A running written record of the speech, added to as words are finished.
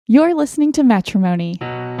You're listening to Matrimony.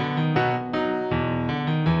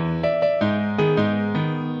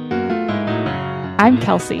 I'm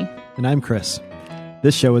Kelsey. And I'm Chris.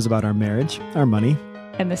 This show is about our marriage, our money,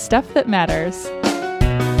 and the stuff that matters.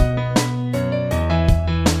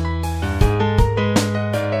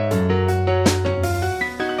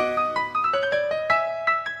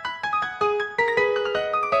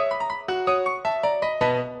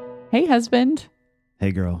 Hey, husband.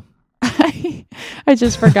 Hey, girl. I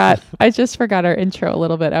just forgot. I just forgot our intro a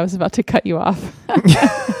little bit. I was about to cut you off.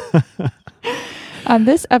 On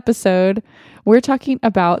this episode, we're talking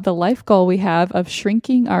about the life goal we have of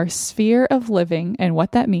shrinking our sphere of living and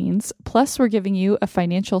what that means. Plus, we're giving you a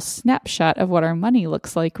financial snapshot of what our money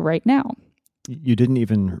looks like right now. You didn't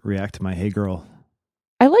even react to my "Hey, girl."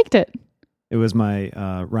 I liked it. It was my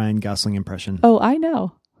Ryan Gosling impression. Oh, I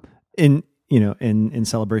know. In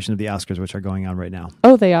celebration of the Oscars, which are going on right now.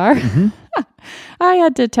 Oh, they are? Mm-hmm. I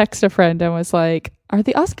had to text a friend and was like, are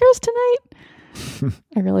the Oscars tonight?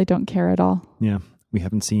 I really don't care at all. Yeah. We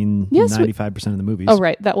haven't seen 95% of the movies. Oh,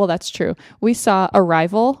 right. That's true. We saw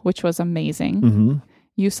Arrival, which was amazing. Mm-hmm.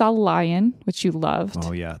 You saw Lion, which you loved.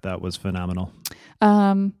 Oh, yeah. That was phenomenal.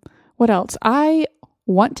 What else? I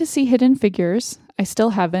want to see Hidden Figures. I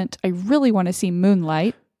still haven't. I really want to see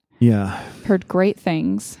Moonlight. Yeah. Heard great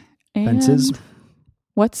things. And Fences.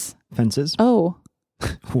 What's? Fences. Oh.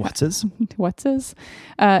 What's-his? What's-his?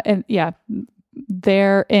 And yeah,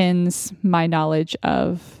 there ends my knowledge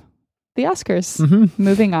of the Oscars. Mm-hmm.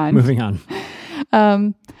 Moving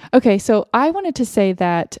on. Okay, so I wanted to say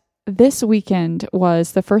that this weekend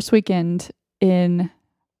was the first weekend in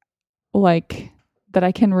that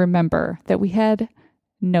I can remember that we had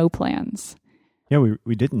no plans. Yeah,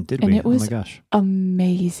 we didn't, did and we? It was oh my gosh.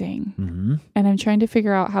 Amazing. Mm-hmm. And I'm trying to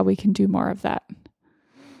figure out how we can do more of that.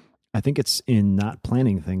 I think it's in not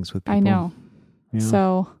planning things with people. I know. Yeah.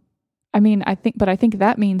 So, I think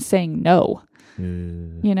that means saying no,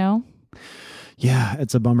 you know? Yeah,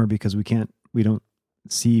 it's a bummer because we don't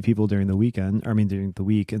see people during the weekend, during the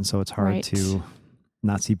week. And so it's hard to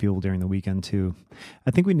not see people during the weekend too.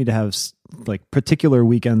 I think we need to have particular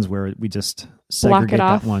weekends where we just segregate block it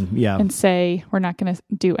off that one. Yeah. And say, we're not going to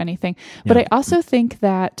do anything. But I also think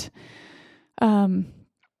that,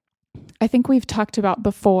 I think we've talked about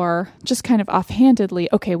before, just kind of offhandedly,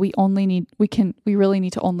 okay, we really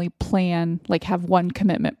need to only plan, have one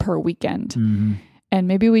commitment per weekend. Mm-hmm. And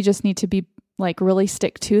maybe we just need to be really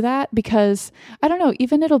stick to that, because I don't know,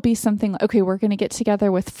 even it'll be something like, okay, we're going to get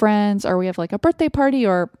together with friends, or we have a birthday party,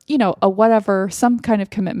 or, a whatever, some kind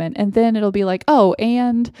of commitment. And then it'll be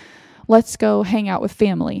and let's go hang out with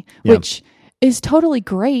family, which is totally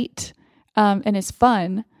great. And is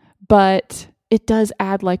fun, but it does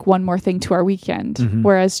add one more thing to our weekend. Mm-hmm.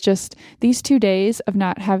 Whereas just these 2 days of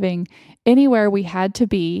not having anywhere we had to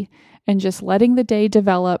be and just letting the day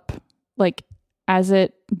develop as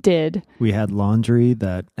it did. We had laundry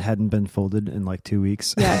that hadn't been folded in 2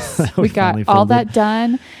 weeks. Yes, we got all that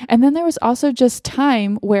done. And then there was also just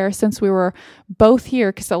time where, since we were both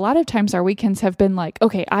here, because a lot of times our weekends have been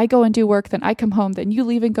okay, I go and do work, then I come home, then you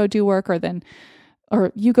leave and go do work,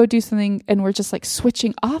 or you go do something, and we're just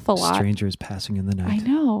switching off a lot. Strangers passing in the night. I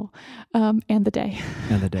know. And the day.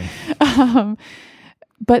 And the day.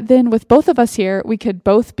 But then with both of us here, we could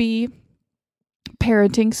both be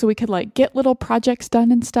parenting, so we could get little projects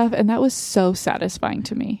done and stuff, and that was so satisfying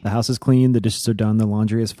to me. The house is clean, the dishes are done, the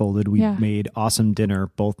laundry is folded. We made awesome dinner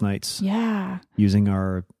both nights. Yeah. Using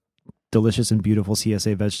our delicious and beautiful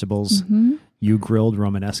CSA vegetables. Mm-hmm. You grilled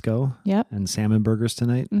Romanesco. Yep. And salmon burgers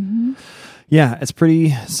tonight. Mm-hmm. Yeah, it's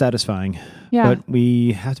pretty satisfying. Yeah. But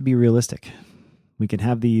we have to be realistic. We can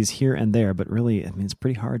have these here and there, but really, it's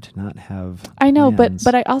pretty hard to not have I know, plans.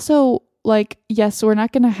 but I also yes, we're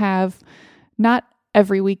not going to have, not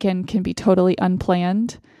every weekend can be totally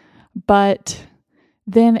unplanned, but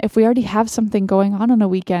then if we already have something going on a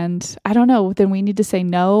weekend, I don't know, then we need to say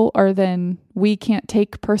no, or then we can't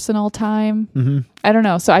take personal time. Mm-hmm. I don't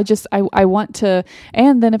know. So I want to,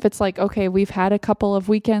 and then if it's okay, we've had a couple of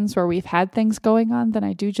weekends where we've had things going on, then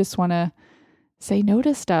I do just want to say no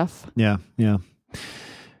to stuff. Yeah. Yeah.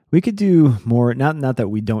 We could do more. Not that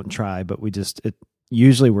we don't try, but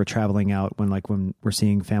usually we're traveling out when we're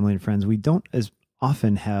seeing family and friends. We don't as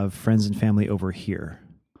often have friends and family over here.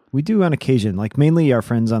 We do on occasion, mainly our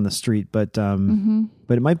friends on the street, but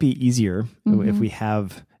but it might be easier if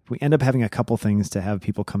we end up having a couple things to have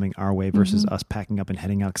people coming our way versus us packing up and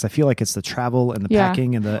heading out. Because I feel it's the travel and the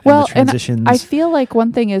packing and the transitions. And I feel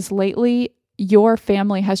one thing is, lately your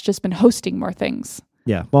family has just been hosting more things.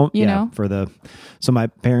 Yeah. Well, You know? So my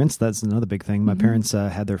parents, that's another big thing. My Mhm. parents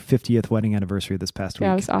had their 50th wedding anniversary this past week.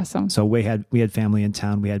 Yeah, it was awesome. So we had family in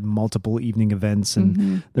town. We had multiple evening events, and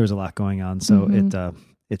Mhm. there was a lot going on. So Mhm.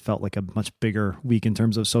 it felt like a much bigger week in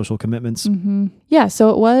terms of social commitments. Mm-hmm. Yeah, so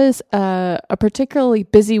it was a particularly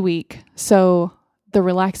busy week. So the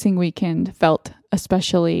relaxing weekend felt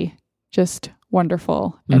especially just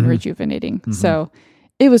wonderful and Mhm. rejuvenating. Mhm. So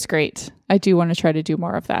it was great. I do want to try to do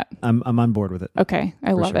more of that. I'm on board with it. Okay,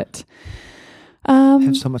 I love sure. it. I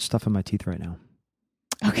have so much stuff in my teeth right now.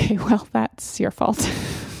 Okay, well, that's your fault.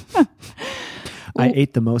 I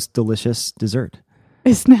ate the most delicious dessert.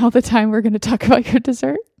 Is now the time we're going to talk about your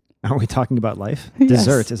dessert? Are we talking about life? Yes.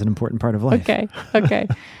 Dessert is an important part of life. Okay.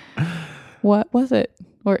 What was it?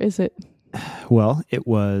 Or is it? Well, it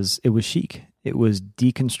was chic. It was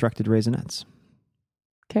deconstructed raisinets.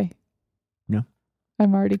 Okay. No.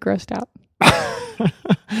 I'm already grossed out.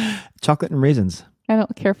 Chocolate and raisins. I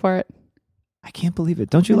don't care for it. I can't believe it.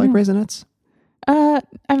 Don't you I like know. raisinets?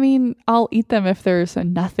 I mean, I'll eat them if there's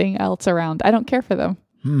nothing else around. I don't care for them.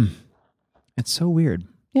 It's so weird.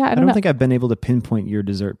 Yeah, I don't know. think I've been able to pinpoint your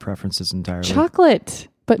dessert preferences entirely. Chocolate,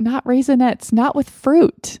 but not raisinets, not with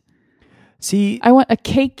fruit. See, I want a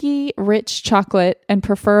cakey, rich chocolate and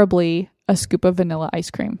preferably a scoop of vanilla ice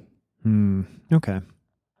cream. Okay.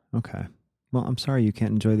 Well, I'm sorry you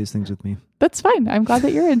can't enjoy these things with me. That's fine. I'm glad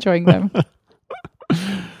that you're enjoying them.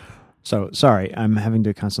 So, sorry, I'm having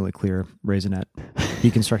to constantly clear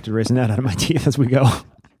deconstructed raisinette out of my teeth as we go.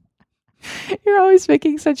 You're always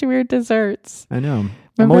making such weird desserts. I know.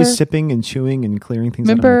 I'm always sipping and chewing and clearing things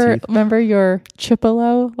out of my teeth. Remember your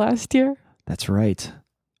Chipolo last year? That's right.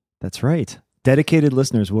 Dedicated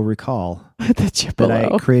listeners will recall The that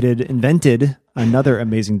Chipolo. invented another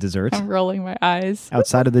amazing dessert I'm rolling my eyes.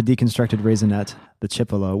 outside of the deconstructed raisinette, the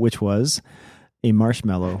Chipolo, which was a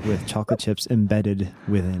marshmallow with chocolate chips embedded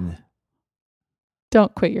within.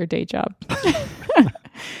 Don't quit your day job.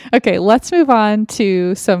 Okay, let's move on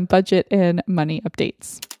to some budget and money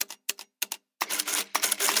updates.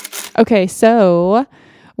 Okay, so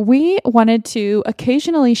we wanted to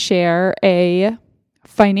occasionally share a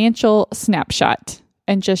financial snapshot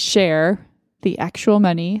and just share the actual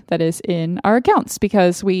money that is in our accounts,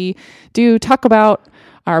 because we do talk about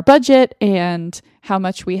our budget and how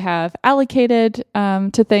much we have allocated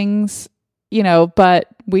to things, but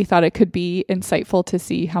we thought it could be insightful to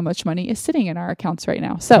see how much money is sitting in our accounts right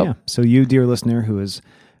now. So, So you, dear listener, who is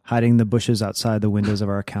hiding the bushes outside the windows of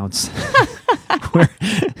our accounts,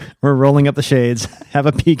 we're rolling up the shades. Have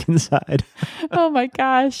a peek inside. Oh my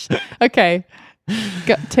gosh. Okay.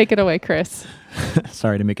 Take it away, Chris.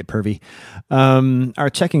 Sorry to make it pervy. Our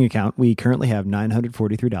checking account, we currently have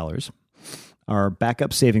 $943. Our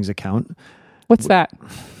backup savings account. What's that?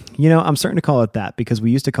 I'm starting to call it that because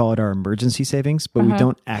we used to call it our emergency savings, but we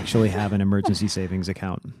don't actually have an emergency savings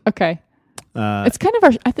account. Okay. It's kind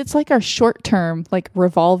of it's like our short term, like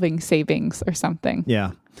revolving savings or something.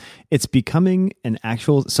 Yeah. It's becoming an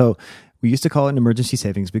actual, so we used to call it an emergency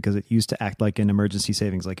savings because it used to act like an emergency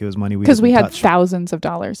savings, like it was money because we had touch. thousands of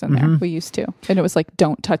dollars in there. We used to, and it was like,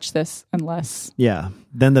 don't touch this unless. Yeah.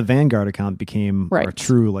 Then the Vanguard account became our Right.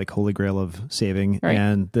 true like holy grail of saving. Right.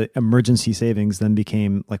 And the emergency savings then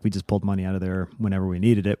became like we just pulled money out of there whenever we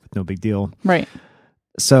needed it with no big deal. Right.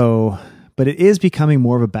 So, but it is becoming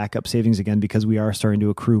more of a backup savings again because we are starting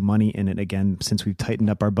to accrue money in it again since we've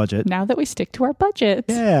tightened up our budget. Now that we stick to our budget.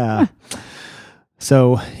 Yeah.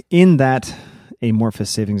 So in that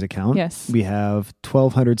amorphous savings account, Yes. we have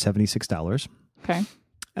 $1,276. Okay.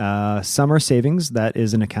 Summer savings, that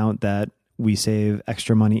is an account that we save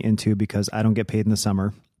extra money into because I don't get paid in the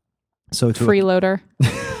summer. So Freeloader.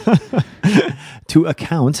 to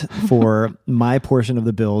account for my portion of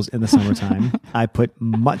the bills in the summertime, I put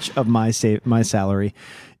much of my salary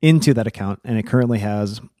into that account, and it currently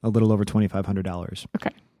has a little over $2,500.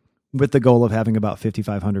 Okay. With the goal of having about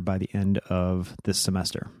 $5,500 by the end of this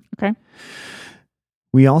semester. Okay.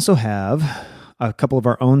 We also have a couple of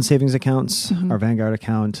our own savings accounts, our Vanguard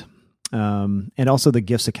account, and also the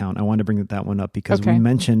gifts account. I wanted to bring that one up because we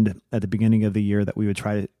mentioned at the beginning of the year that we would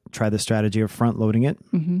try the strategy of front loading it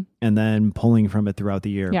and then pulling from it throughout the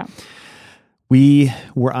year. Yeah. We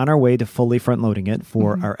were on our way to fully front loading it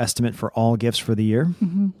for our estimate for all gifts for the year.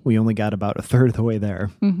 We only got about a third of the way there.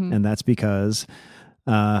 And that's because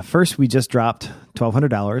first we just dropped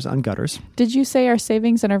 $1,200 on gutters. Did you say our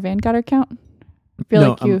savings in our Vanguard account? I feel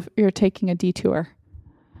like you're taking a detour.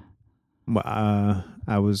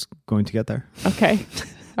 I was going to get there. Okay.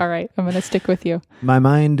 All right. I'm going to stick with you. My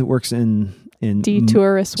mind works in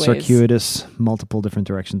Detourist ways. circuitous, multiple different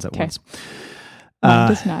directions at once. Mine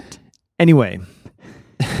does not. Anyway,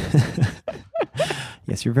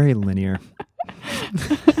 Yes, you're very linear.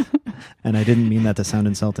 And I didn't mean that to sound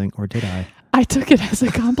insulting, or did I? I took it as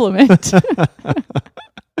a compliment.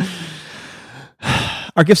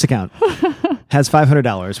 Our gifts account has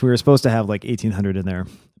 $500. We were supposed to have like $1,800 in there,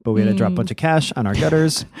 but we had to drop a bunch of cash on our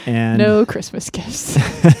gutters, and no Christmas gifts.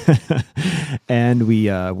 and we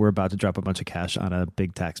were about to drop a bunch of cash on a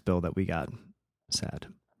big tax bill that we got. Sad.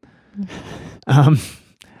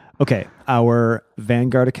 Okay, our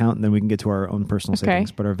Vanguard account, and then we can get to our own personal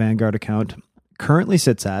savings. But our Vanguard account currently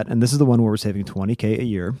sits at, and this is the one where we're saving $20K a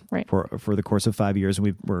year for the course of 5 years,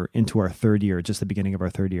 and we're into our third year, just the beginning of our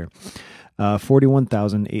third year.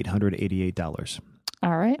 $41,888.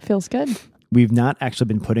 All right, feels good. We've not actually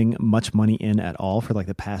been putting much money in at all for like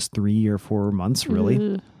the past 3 or 4 months,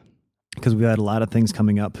 really, because we've had a lot of things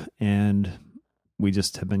coming up, and we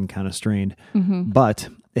just have been kind of strained. But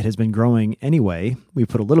it has been growing anyway. We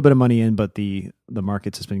put a little bit of money in, but the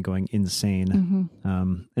markets has been going insane,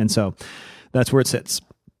 and so that's where it sits.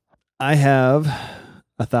 I have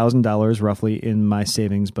 $1,000 roughly in my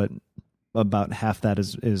savings, but about half that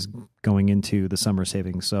is going into the summer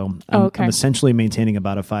savings. So I'm essentially maintaining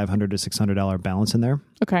about a $500 to $600 balance in there.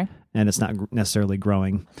 Okay. And it's not necessarily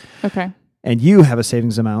growing. Okay. And you have a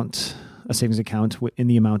savings account in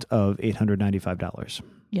the amount of $895.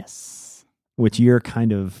 Yes. Which you're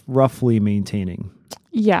kind of roughly maintaining.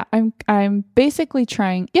 Yeah, I'm basically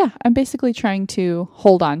trying to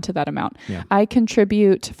hold on to that amount. Yeah. I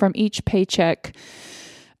contribute from each paycheck.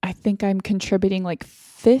 I think I'm contributing like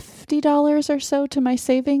 $50 or so to my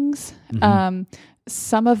savings.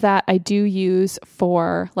 Some of that I do use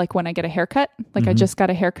for like when I get a haircut. Like I just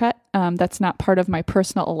got a haircut. That's not part of my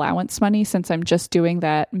personal allowance money since I'm just doing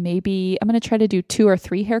that. Maybe I'm going to try to do 2 or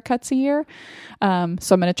 3 haircuts a year. So I'm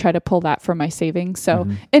going to try to pull that from my savings. So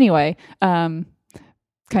anyway, kind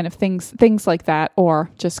of things like that,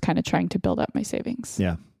 or just kind of trying to build up my savings.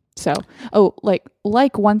 Yeah. So, like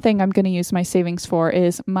one thing I'm going to use my savings for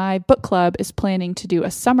is my book club is planning to do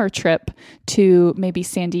a summer trip to maybe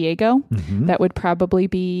San Diego. That would probably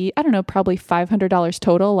be, I don't know, probably $500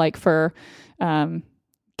 total, like for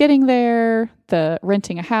getting there, the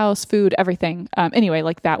renting a house, food, everything. Anyway,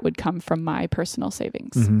 like that would come from my personal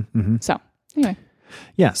savings. So anyway.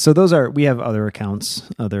 Yeah, so we have other accounts,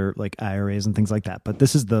 other like IRAs and things like that. But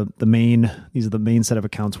this is these are the main set of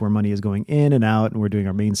accounts where money is going in and out, and we're doing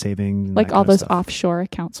our main saving. Like all those offshore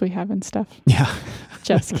accounts we have and stuff. Yeah.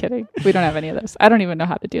 Just kidding. We don't have any of those. I don't even know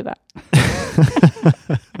how to do that.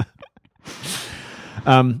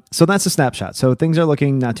 So that's a snapshot. So things are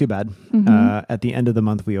looking not too bad. At the end of the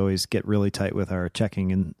month, we always get really tight with our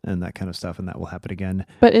checking and that kind of stuff, and that will happen again.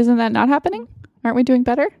 But isn't that not happening? Aren't we doing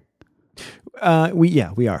better? We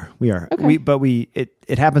are. Okay.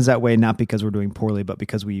 It happens that way, not because we're doing poorly, but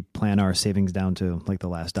because we plan our savings down to like the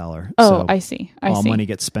last dollar. Oh, so I see. All money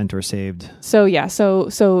gets spent or saved. So yeah.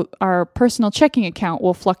 So our personal checking account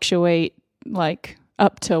will fluctuate like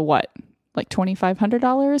up to what? Like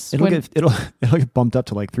 $2,500? It'll get bumped up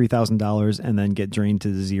to like $3,000 and then get drained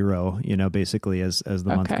to zero, basically as the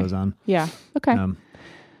month goes on. Yeah. Okay.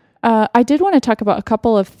 I did want to talk about a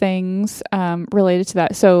couple of things related to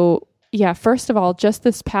that. So yeah, first of all, just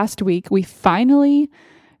this past week, we finally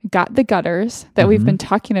got the gutters that we've been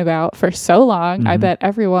talking about for so long. I bet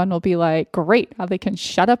everyone will be like, great, now they can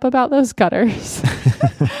shut up about those gutters.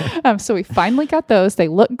 So we finally got those. They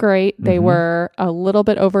look great. They were a little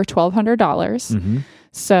bit over $1,200.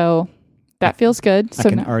 So that feels good. So I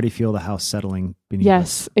can already feel the house settling beneath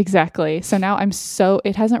Yes, us. Exactly. So now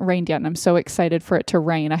it hasn't rained yet, and I'm so excited for it to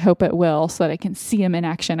rain. I hope it will, so that I can see them in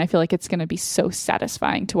action. I feel like it's going to be so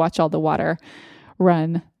satisfying to watch all the water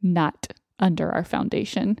run not under our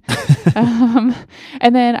foundation. And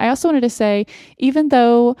then I also wanted to say, even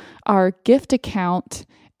though our gift account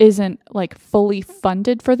isn't like fully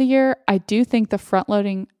funded for the year, I do think the front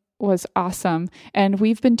loading was awesome. And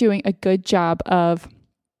we've been doing a good job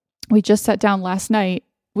we just sat down last night.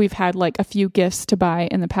 We've had like a few gifts to buy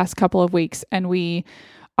in the past couple of weeks, and we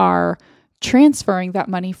are transferring that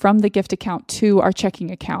money from the gift account to our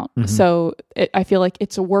checking account. So I feel like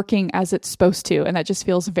it's working as it's supposed to. And that just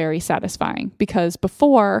feels very satisfying, because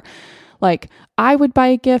before, like, I would buy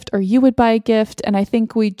a gift or you would buy a gift, and I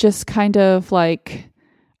think we just kind of like,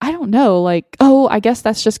 I don't know, like, oh, I guess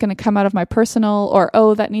that's just going to come out of my personal, or,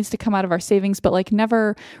 oh, that needs to come out of our savings, but like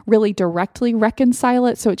never really directly reconcile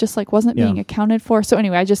it. So it just like wasn't being accounted for. So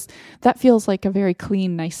anyway, that feels like a very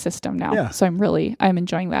clean, nice system now. Yeah. So I'm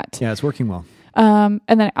enjoying that. Yeah, it's working well. And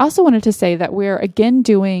then I also wanted to say that we're again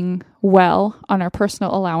doing well on our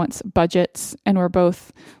personal allowance budgets, and we're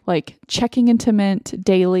both like checking into Mint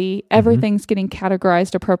daily. Everything's getting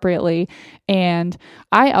categorized appropriately. And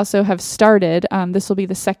I also have started, this will be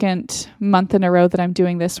the second month in a row that I'm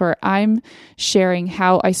doing this, where I'm sharing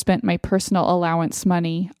how I spent my personal allowance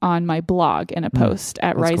money on my blog in a post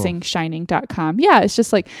at risingshining.com. Yeah, it's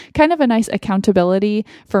just like kind of a nice accountability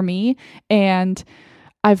for me. And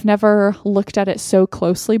I've never looked at it so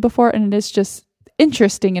closely before, and it is just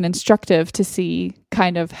interesting and instructive to see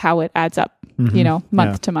kind of how it adds up,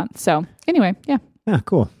 month to month. So anyway, yeah. Yeah,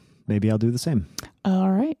 cool. Maybe I'll do the same.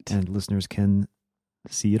 All right. And listeners can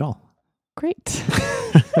see it all. Great.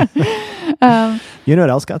 You know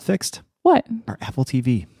what else got fixed? What? Our Apple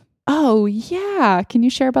TV. Oh, yeah. Can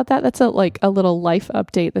you share about that? That's a little life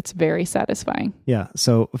update that's very satisfying. Yeah.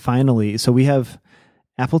 So finally, we have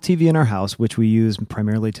Apple TV in our house, which we use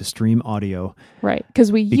primarily to stream audio. Right.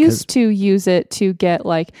 Because we used to use it to get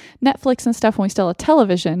like Netflix and stuff when we still had a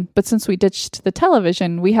television. But since we ditched the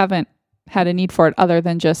television, we haven't had a need for it other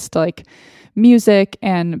than just like music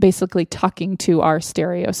and basically talking to our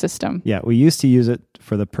stereo system. Yeah. We used to use it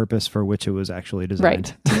for the purpose for which it was actually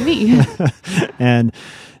designed. Right. TV. And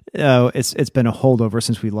it's been a holdover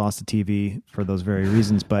since we lost the TV for those very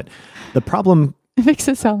reasons. But the problem... It makes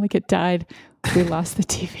it sound like it died. We lost the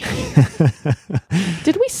TV.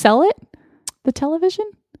 Did we sell it? The television?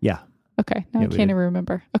 Yeah. Okay. Now I can't even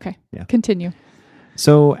remember. Okay. Yeah. Continue.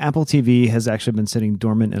 So Apple TV has actually been sitting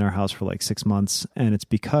dormant in our house for like 6 months. And it's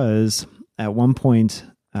because at one point,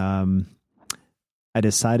 I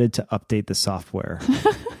decided to update the software.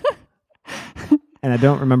 And I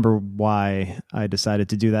don't remember why I decided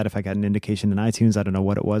to do that. If I got an indication in iTunes, I don't know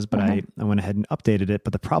what it was, but I went ahead and updated it.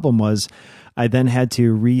 But the problem was I then had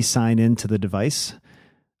to re-sign into the device,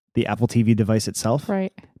 the Apple TV device itself.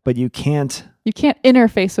 Right. But you can't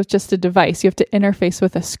interface with just a device. You have to interface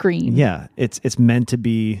with a screen. Yeah. It's meant to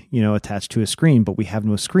be, attached to a screen, but we have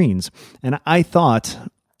no screens. And I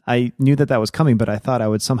knew that was coming, but I thought I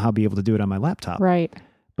would somehow be able to do it on my laptop. Right.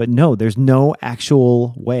 But no, there's no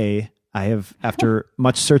actual way. I have, after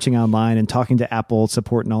much searching online and talking to Apple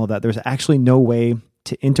support and all of that, there's actually no way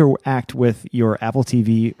to interact with your Apple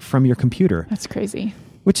TV from your computer. That's crazy.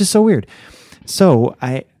 Which is so weird. So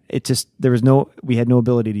we had no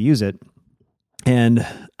ability to use it. And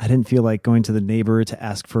I didn't feel like going to the neighbor to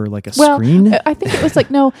ask for like a screen. I think it was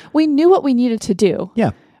like, no, we knew what we needed to do.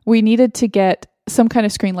 Yeah. We needed to get some kind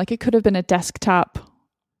of screen. Like it could have been a desktop.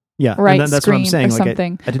 Yeah. Right. And that's what I'm saying. Or like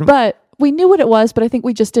something. But we knew what it was, but I think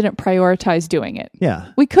we just didn't prioritize doing it.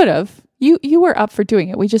 Yeah. We could have. You were up for doing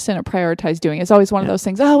it. We just didn't prioritize doing it. It's always one of those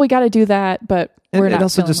things. Oh, we got to do that, but we're not.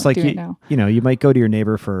 Also, just like it now. You might go to your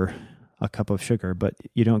neighbor for a cup of sugar, but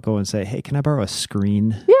you don't go and say, "Hey, can I borrow a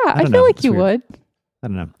screen?" Yeah, I feel like you would. I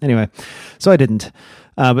don't know. Anyway, so I didn't.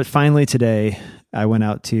 But finally today, I went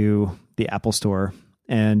out to the Apple store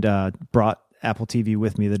and brought Apple TV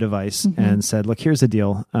with me, the device, and said, "Look, here's the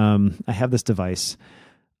deal. I have this device.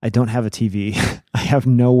 I don't have a TV. I have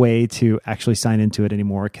no way to actually sign into it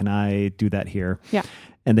anymore. Can I do that here?" Yeah.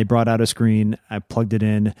 And they brought out a screen. I plugged it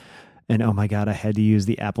in, and oh my God, I had to use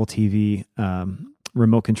the Apple TV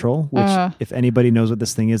remote control, which if anybody knows what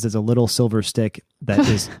this thing is, it's a little silver stick that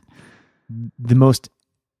is the most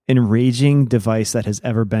enraging device that has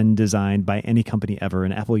ever been designed by any company ever.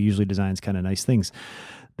 And Apple usually designs kind of nice things.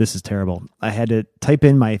 This is terrible. I had to type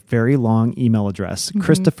in my very long email address,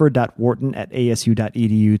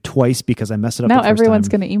 christopher.wharton@asu.edu twice because I messed it up now the first everyone's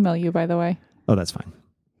time. going to email you, by the way. Oh, that's fine.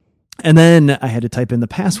 And then I had to type in the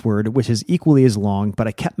password, which is equally as long, but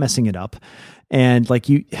I kept messing it up. And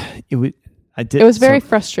it was very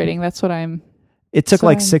frustrating. That's what It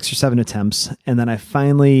took 6 or 7 attempts, and then I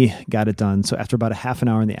finally got it done. So after about a half an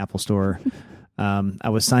hour in the Apple store, I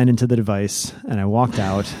was signed into the device, and I walked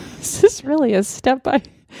out. This is really a step-by-step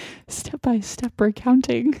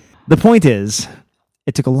recounting. The point is,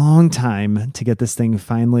 it took a long time to get this thing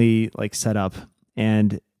finally set up,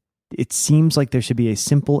 and it seems like there should be a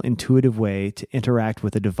simple, intuitive way to interact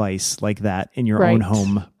with a device like that in your own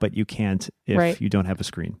home, but you can't if you don't have a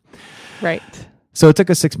screen. Right. So it took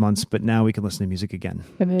us 6 months, but now we can listen to music again.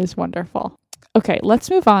 And it is wonderful. Okay, let's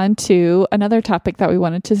move on to another topic that we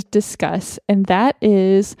wanted to discuss, and that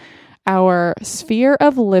is our sphere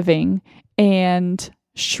of living and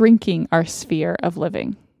shrinking our sphere of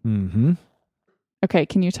living. Mm-hmm. Okay,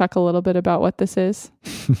 can you talk a little bit about what this is?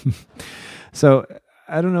 So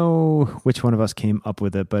I don't know which one of us came up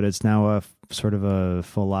with it, but it's now a sort of a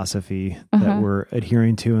philosophy that we're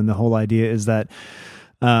adhering to, and the whole idea is that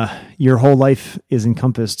your whole life is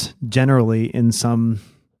encompassed generally in some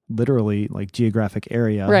literally like geographic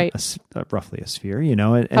area, Right. Roughly a sphere, you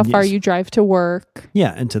know. How far you drive to work.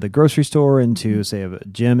 Yeah, into the grocery store, into say a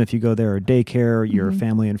gym if you go there, or daycare, your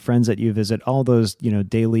family and friends that you visit, all those, you know,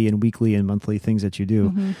 daily and weekly and monthly things that you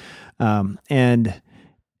do. And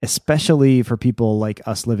especially for people like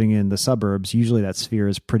us living in the suburbs, usually that sphere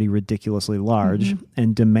is pretty ridiculously large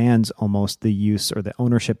and demands almost the use or the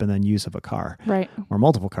ownership and then use of a car, Right. or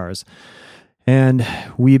multiple cars. And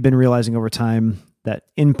we've been realizing over time that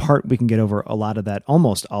in part we can get over a lot of that,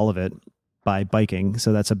 almost all of it, by biking.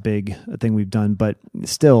 So that's a big thing we've done, but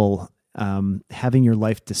still having your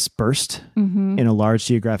life dispersed in a large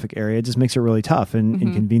geographic area just makes it really tough and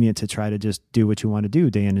inconvenient to try to just do what you want to do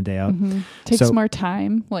day in and day out. Takes more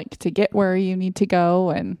time, like to get where you need to go,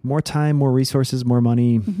 and more time, more resources, more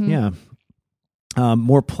money. Yeah.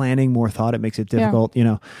 More planning, more thought. It makes it difficult, you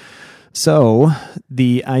know. So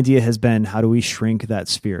the idea has been, how do we shrink that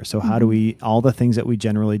sphere? So how do we, all the things that we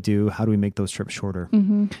generally do, how do we make those trips shorter?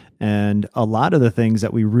 And a lot of the things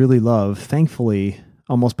that we really love, thankfully,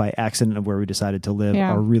 almost by accident of where we decided to live,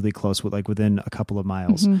 are really close, with like within a couple of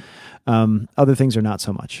miles. Other things are not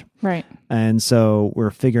so much. Right. And so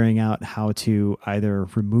we're figuring out how to either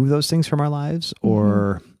remove those things from our lives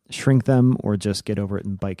or shrink them, or just get over it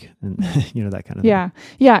and bike, and you know, that kind of thing.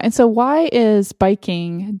 Yeah. And so why is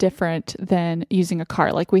biking different than using a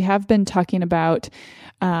car? Like, we have been talking about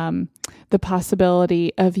the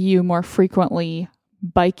possibility of you more frequently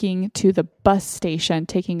biking to the bus station,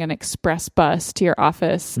 taking an express bus to your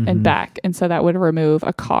office and back. And so that would remove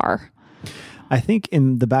a car. I think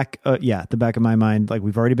in the back, the back of my mind, like,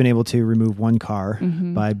 we've already been able to remove one car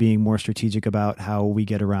by being more strategic about how we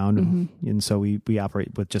get around. And so we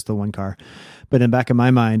operate with just the one car. But in the back of my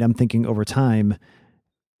mind, I'm thinking over time,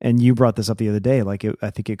 and you brought this up the other day, like, I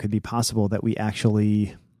think it could be possible that we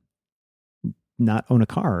actually not own a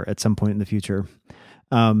car at some point in the future.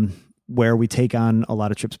 Where we take on a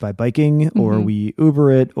lot of trips by biking, or we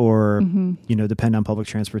Uber it, or, you know, depend on public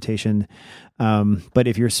transportation. But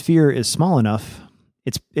if your sphere is small enough,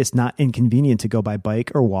 it's not inconvenient to go by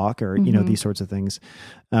bike or walk, or, you know, these sorts of things.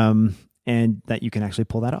 And that you can actually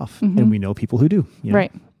pull that off. And we know people who do. You know?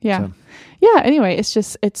 Right. Yeah. So. Yeah. Anyway,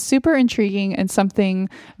 it's super intriguing, and something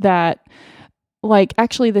that, like,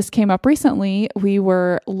 actually this came up recently. We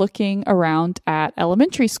were looking around at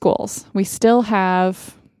elementary schools. We still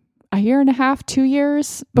have a year and a half, 2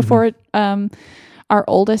 years before our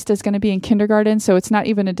oldest is going to be in kindergarten. So it's not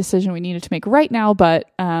even a decision we needed to make right now, but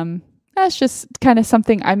that's just kind of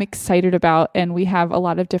something I'm excited about. And we have a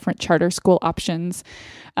lot of different charter school options.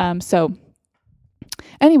 So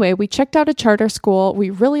anyway, we checked out a charter school. We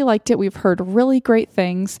really liked it. We've heard really great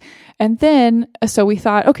things. And then, so we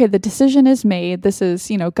thought, okay, the decision is made. This is,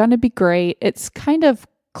 you know, going to be great. It's kind of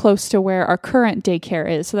close to where our current daycare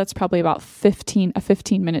is. So that's probably about a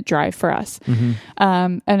 15-minute drive for us.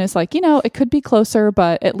 And it's like, you know, it could be closer,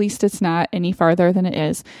 but at least it's not any farther than it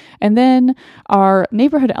is. And then our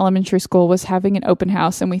neighborhood elementary school was having an open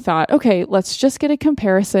house, and we thought, okay, let's just get a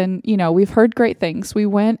comparison. You know, we've heard great things. We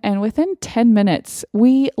went, and within 10 minutes,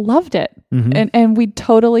 we loved it. And we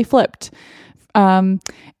totally flipped. And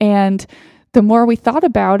the more we thought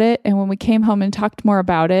about it, and when we came home and talked more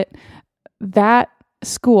about it, that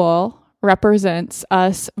school represents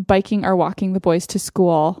us biking or walking the boys to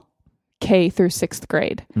school K through 6th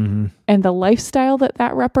grade. And the lifestyle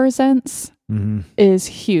that represents is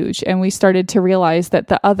huge. And we started to realize that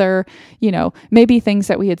the other, you know, maybe things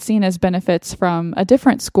that we had seen as benefits from a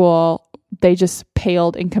different school, they just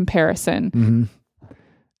paled in comparison.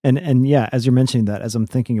 And yeah, as you're mentioning that, as I'm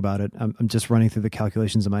thinking about it, I'm just running through the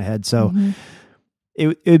calculations in my head. So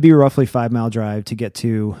it would be a roughly 5-mile drive to get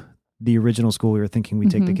to the original school we were thinking we'd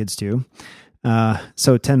take the kids to.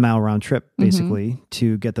 So 10-mile round trip, basically,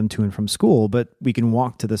 to get them to and from school. But we can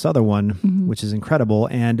walk to this other one, which is incredible.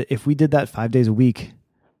 And if we did that 5 days a week,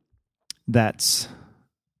 that's,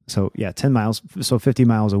 10 miles. So 50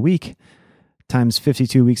 miles a week times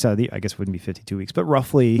 52 weeks out of the, I guess it wouldn't be 52 weeks, but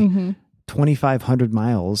roughly 2,500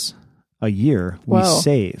 miles a year we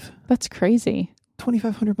save. That's crazy.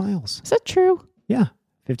 2,500 miles. Is that true? Yeah.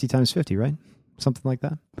 50 times 50, right? Something like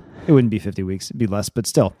that. It wouldn't be 50 weeks. It'd be less, but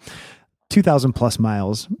still 2,000 plus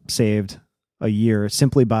miles saved a year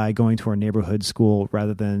simply by going to our neighborhood school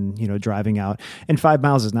rather than, you know, driving out. And 5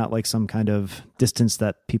 miles is not like some kind of distance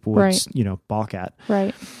that people would, you know, balk at.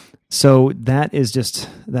 Right. So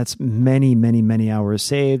that's many, many, many hours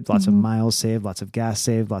saved, lots of miles saved, lots of gas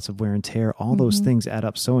saved, lots of wear and tear. All those things add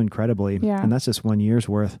up so incredibly. Yeah. And that's just 1 year's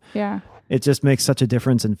worth. Yeah. It just makes such a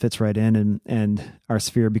difference and fits right in, and our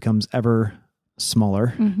sphere becomes ever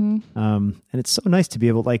smaller. And it's so nice to be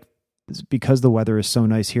able, like, because the weather is so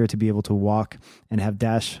nice here, to be able to walk and have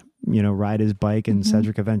Dash, ride his bike and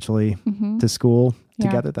Cedric eventually to school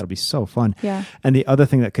together. That'll be so fun. Yeah. And the other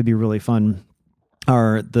thing that could be really fun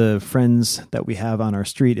are the friends that we have on our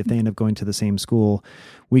street. If they end up going to the same school,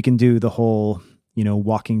 we can do the whole,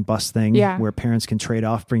 walking bus thing where parents can trade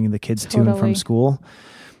off bringing the kids to and from school.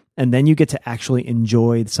 And then you get to actually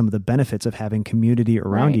enjoy some of the benefits of having community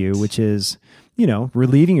around you, which is,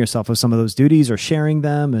 relieving yourself of some of those duties or sharing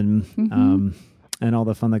them and all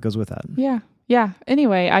the fun that goes with that. Yeah. Yeah.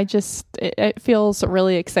 Anyway, it feels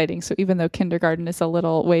really exciting. So even though kindergarten is a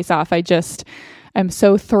little ways off, I'm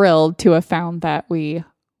so thrilled to have found that we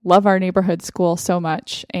love our neighborhood school so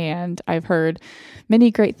much. And I've heard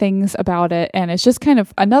many great things about it. And it's just kind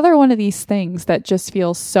of another one of these things that just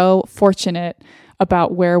feels so fortunate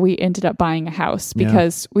about where we ended up buying a house,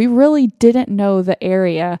 because we really didn't know the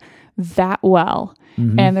area that well.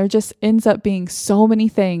 And there just ends up being so many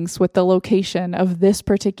things with the location of this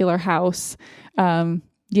particular house,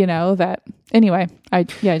 that anyway, I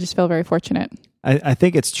just feel very fortunate. I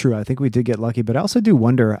think it's true. I think we did get lucky, but I also do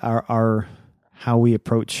wonder how we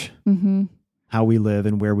approach how we live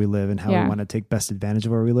and where we live and how we want to take best advantage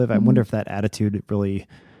of where we live. I wonder if that attitude really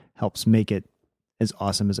helps make it as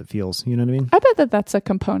awesome as it feels. You know what I mean? I bet that's a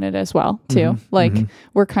component as well too.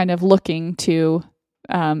 We're kind of looking to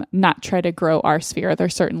not try to grow our sphere. There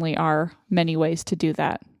certainly are many ways to do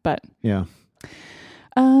that, but yeah.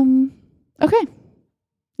 Okay.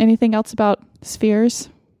 Anything else about spheres?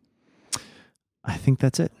 I think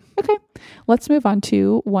that's it. Okay. Let's move on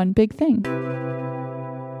to one big thing.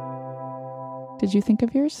 Did you think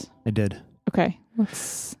of yours? I did. Okay.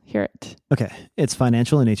 Let's hear it. Okay. It's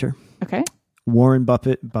financial in nature. Okay. Warren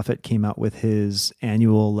Buffett came out with his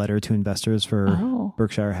annual letter to investors for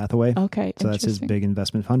Berkshire Hathaway. Okay. So that's his big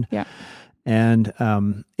investment fund. Yeah. And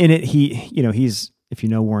in it, he's, if you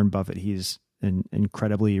know Warren Buffett, he's an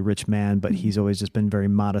incredibly rich man, but he's always just been very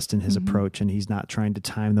modest in his approach, and he's not trying to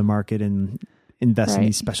time the market and invest in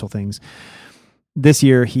these special things. This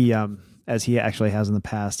year, he, as he actually has in the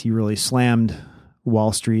past, he really slammed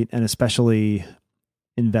Wall Street, and especially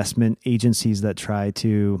investment agencies that try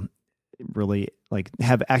to really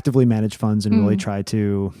have actively managed funds and really try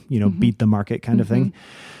to, beat the market kind of thing.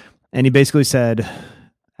 And he basically said,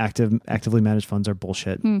 actively managed funds are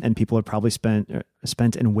bullshit, and people have probably spent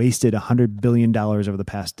and wasted $100 billion over the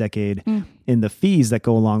past decade in the fees that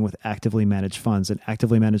go along with actively managed funds. And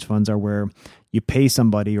actively managed funds are where you pay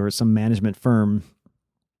somebody or some management firm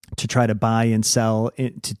to try to buy and sell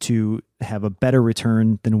to have a better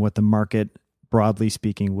return than what the market, broadly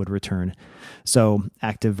speaking, would return. So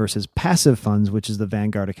active versus passive funds, which is the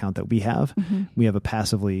Vanguard account that we have a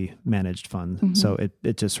passively managed fund. So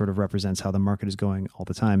it just sort of represents how the market is going all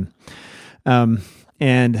the time.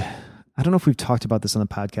 And I don't know if we've talked about this on the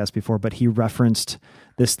podcast before, but he referenced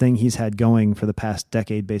this thing he's had going for the past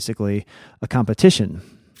decade, basically a competition.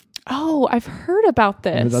 Oh, I've heard about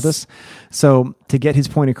this. So to get his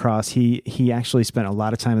point across, he actually spent a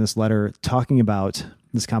lot of time in this letter talking about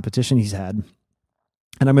this competition he's had.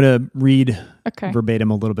 And I'm going to read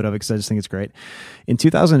verbatim a little bit of it because I just think it's great. In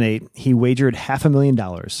 2008, he wagered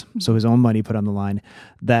 $500,000, so his own money put on the line,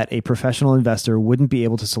 that a professional investor wouldn't be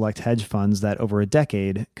able to select hedge funds that over a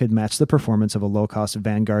decade could match the performance of a low-cost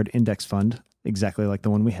Vanguard index fund, exactly like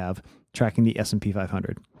the one we have, tracking the S&P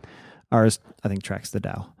 500. Ours, I think, tracks the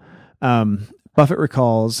Dow. Buffett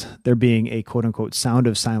recalls there being a quote-unquote sound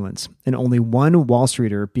of silence and only one Wall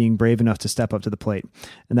Streeter being brave enough to step up to the plate.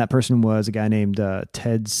 And that person was a guy named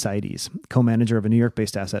Ted Seides, co-manager of a New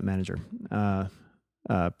York-based asset manager,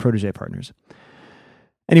 Protégé Partners.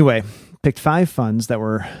 Anyway, picked 5 funds that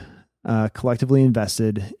were collectively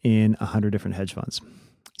invested in 100 different hedge funds.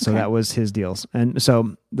 So that was his deals. And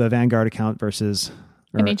so the Vanguard account versus...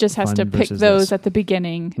 And he just has to pick those at the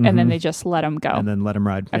beginning, and then they just let him go. And then let him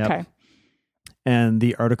ride. Okay. Yep. And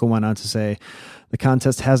the article went on to say, the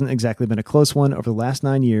contest hasn't exactly been a close one. Over the last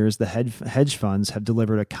 9 years, the hedge funds have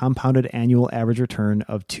delivered a compounded annual average return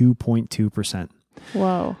of 2.2%.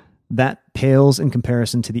 Whoa. That pales in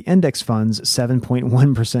comparison to the index fund's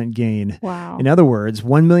 7.1% gain. Wow. In other words,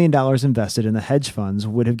 $1 million invested in the hedge funds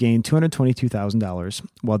would have gained $222,000,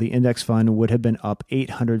 while the index fund would have been up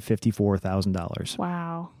 $854,000.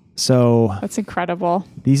 Wow. So that's incredible.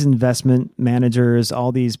 These investment managers,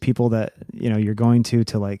 all these people that, you're going to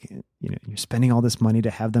you're spending all this money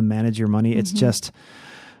to have them manage your money. It's just,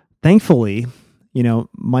 thankfully,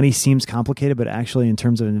 money seems complicated, but actually in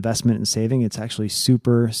terms of investment and saving, it's actually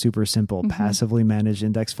super, super simple. Passively managed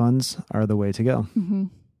index funds are the way to go.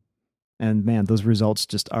 And man, those results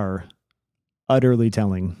just are utterly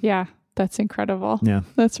telling. Yeah. That's incredible. Yeah.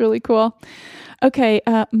 That's really cool. Okay.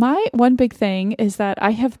 My one big thing is that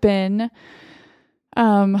I have been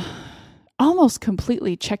almost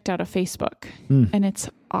completely checked out of Facebook, and it's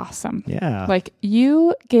awesome. Yeah. Like,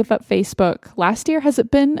 you gave up Facebook last year. Has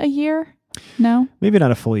it been a year? No? Maybe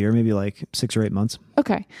not a full year, maybe like 6 or 8 months.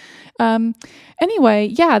 Okay. Anyway,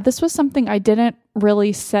 yeah, this was something I didn't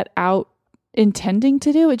really set out intending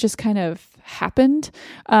to do. It just kind of happened.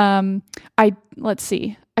 Let's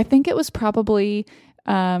see. I think it was probably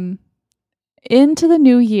into the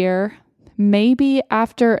new year, maybe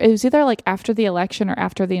it was either like after the election or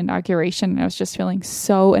after the inauguration. And I was just feeling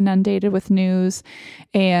so inundated with news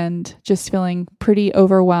and just feeling pretty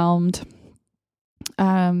overwhelmed.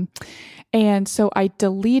 And so I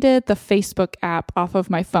deleted the Facebook app off of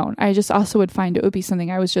my phone. I just also would find it would be something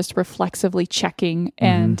I was just reflexively checking.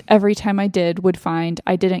 And every time I would find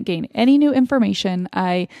I didn't gain any new information.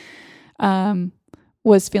 I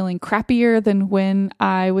was feeling crappier than when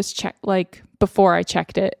I was before I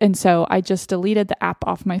checked it. And so I just deleted the app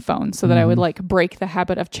off my phone so that I would break the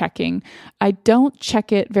habit of checking. I don't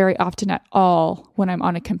check it very often at all when I'm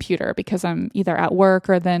on a computer, because I'm either at work,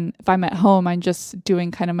 or then if I'm at home, I'm just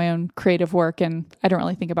doing kind of my own creative work, and I don't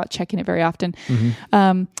really think about checking it very often.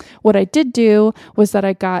 What I did do was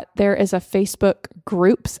that there is a Facebook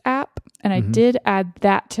groups app, and I did add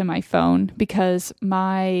that to my phone because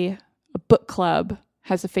my book club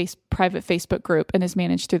has a private Facebook group and is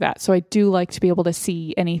managed through that. So I do like to be able to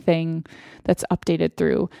see anything that's updated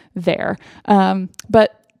through there.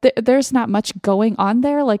 But there's not much going on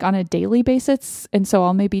there, like on a daily basis. And so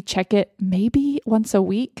I'll maybe check it maybe once a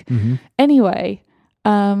week. Anyway,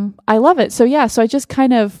 I love it. So yeah, so I just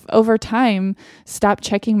kind of over time stopped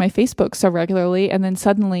checking my Facebook so regularly. And then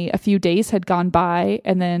suddenly a few days had gone by,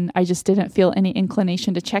 and then I just didn't feel any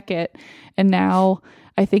inclination to check it. And now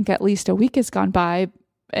I think at least a week has gone by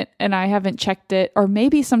and I haven't checked it. Or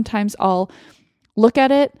maybe sometimes I'll look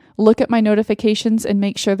at my notifications and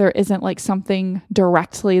make sure there isn't like something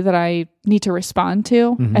directly that I need to respond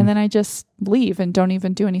to. And then I just leave and don't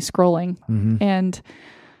even do any scrolling. And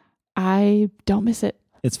I don't miss it.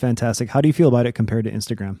 It's fantastic. How do you feel about it compared to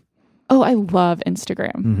Instagram? Oh, I love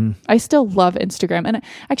Instagram. I still love Instagram. And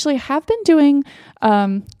actually have been doing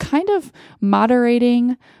kind of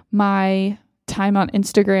moderating my time on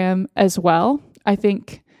Instagram as well. I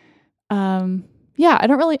think,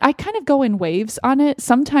 I kind of go in waves on it.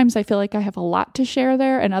 Sometimes I feel like I have a lot to share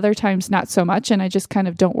there, and other times not so much, and I just kind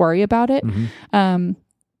of don't worry about it.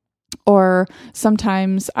 Or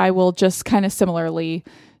sometimes I will just kind of similarly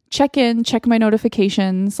check my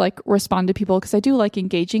notifications, like respond to people, because I do like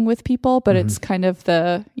engaging with people, but it's kind of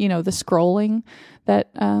the scrolling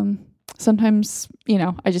that sometimes,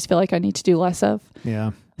 I just feel like I need to do less of.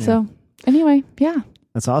 Yeah. So anyway, yeah.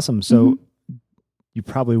 That's awesome. So you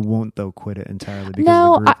probably won't, though, quit it entirely because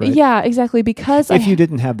of the group, right? Yeah, exactly. Because if you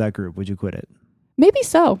didn't have that group, would you quit it? Maybe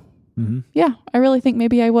so. Yeah, I really think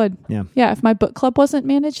maybe I would. Yeah. Yeah, if my book club wasn't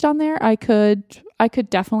managed on there, I could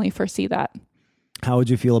definitely foresee that. How would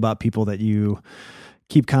you feel about people that you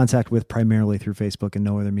keep contact with primarily through Facebook and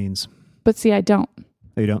no other means? But see, I don't.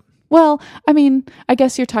 Oh, you don't? Well, I mean, I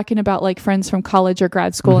guess you're talking about like friends from college or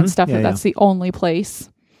grad school and stuff. That's the only place.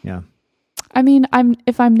 Yeah. I mean,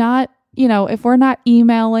 if we're not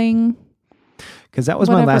emailing, because that was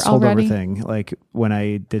my last holdover thing. Like when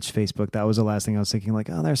I ditched Facebook, that was the last thing I was thinking. Like,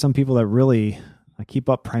 oh, there's some people that really keep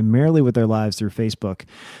up primarily with their lives through Facebook.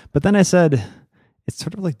 But then I said, it's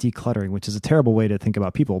sort of like decluttering, which is a terrible way to think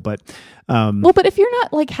about people. But but if you're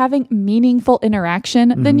not like having meaningful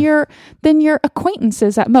interaction, then you're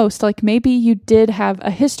acquaintances at most. Like maybe you did have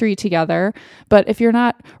a history together, but if you're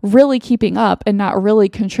not really keeping up and not really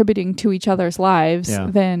contributing to each other's lives,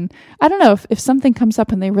 then I don't know, if something comes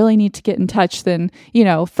up and they really need to get in touch, then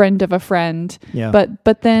friend of a friend. Yeah.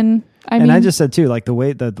 But then I just said too, like the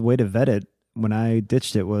way to vet it when I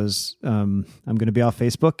ditched it was, I'm going to be off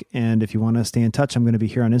Facebook, and if you want to stay in touch, I'm going to be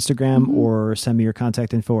here on Instagram, or send me your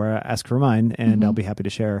contact info or ask for mine, and I'll be happy to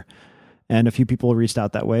share. And a few people reached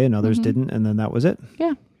out that way and others didn't. And then that was it.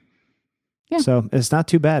 Yeah. Yeah. So it's not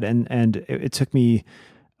too bad. And it took me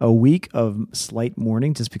a week of slight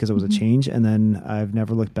mourning just because it was a change. And then I've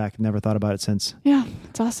never looked back, never thought about it since. Yeah.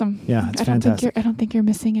 It's awesome. Yeah. It's fantastic. I don't think you're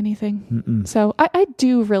missing anything. So I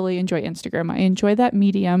do really enjoy Instagram. I enjoy that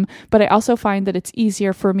medium, but I also find that it's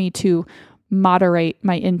easier for me to moderate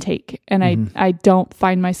my intake. And I don't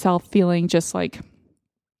find myself feeling just like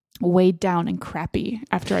weighed down and crappy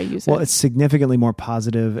after I use it. Well, it's significantly more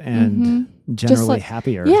positive and generally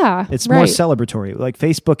happier. Yeah, it's more celebratory. Like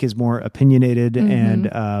Facebook is more opinionated, and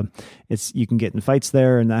you can get in fights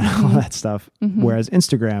there and all that stuff. Whereas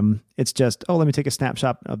Instagram, it's just, let me take a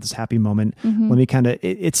snapshot of this happy moment. Let me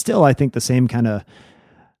it's still, I think, the same kind of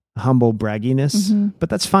humble bragginess, but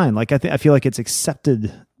that's fine. Like I feel like it's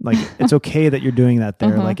accepted. Like it's okay that you're doing that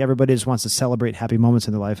there. Like everybody just wants to celebrate happy moments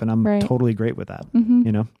in their life, and I'm totally great with that.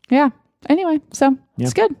 You know? Yeah. Anyway, so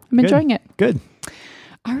it's good. I'm enjoying it. Good.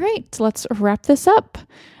 All right, let's wrap this up.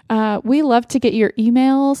 We love to get your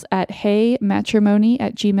emails at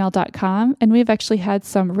heymatrimony@gmail.com. And we've actually had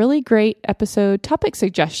some really great episode topic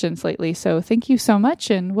suggestions lately. So thank you so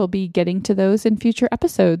much. And we'll be getting to those in future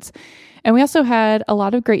episodes. And we also had a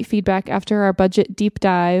lot of great feedback after our budget deep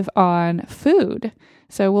dive on food.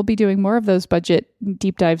 So we'll be doing more of those budget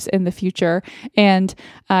deep dives in the future. And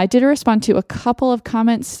I did respond to a couple of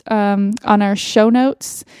comments on our show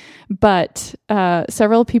notes, but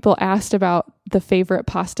several people asked about the favorite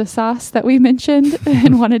pasta sauce that we mentioned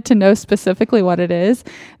and wanted to know specifically what it is.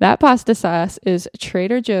 That pasta sauce is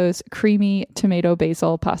Trader Joe's creamy tomato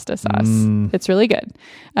basil pasta sauce. It's really good.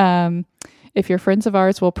 If you're friends of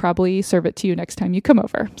ours, we'll probably serve it to you next time you come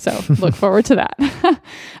over. So look forward to that.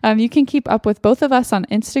 You can keep up with both of us on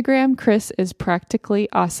Instagram. Chris is Practically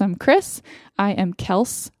Awesome Chris. I am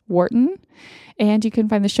Kels Wharton. And you can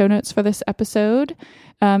find the show notes for this episode,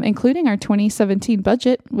 including our 2017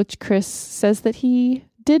 budget, which Chris says that he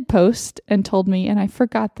did post and told me, and I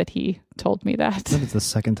forgot that he told me that. That was the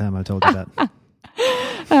second time I told you that.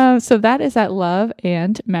 So that is at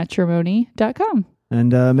loveandmatrimony.com.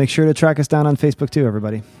 And make sure to track us down on Facebook too,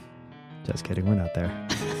 everybody. Just kidding, we're not there.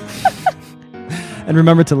 And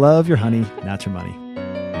remember to love your honey, not your money.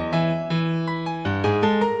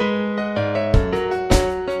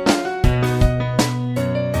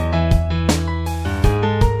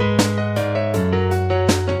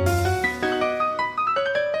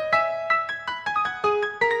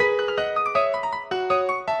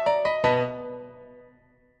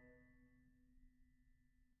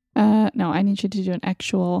 No, I need you to do an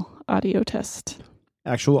actual audio test.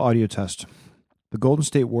 Actual audio test. The Golden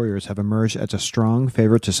State Warriors have emerged as a strong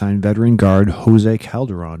favorite to sign veteran guard Jose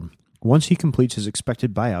Calderon once he completes his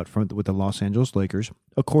expected buyout with the Los Angeles Lakers,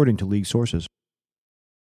 according to league sources.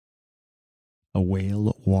 A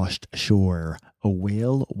whale washed ashore. A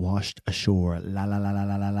whale washed ashore. La la la la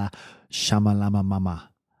la la la. Shamalama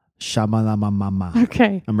mama. Shamalama mama.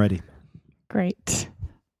 Okay. I'm ready. Great.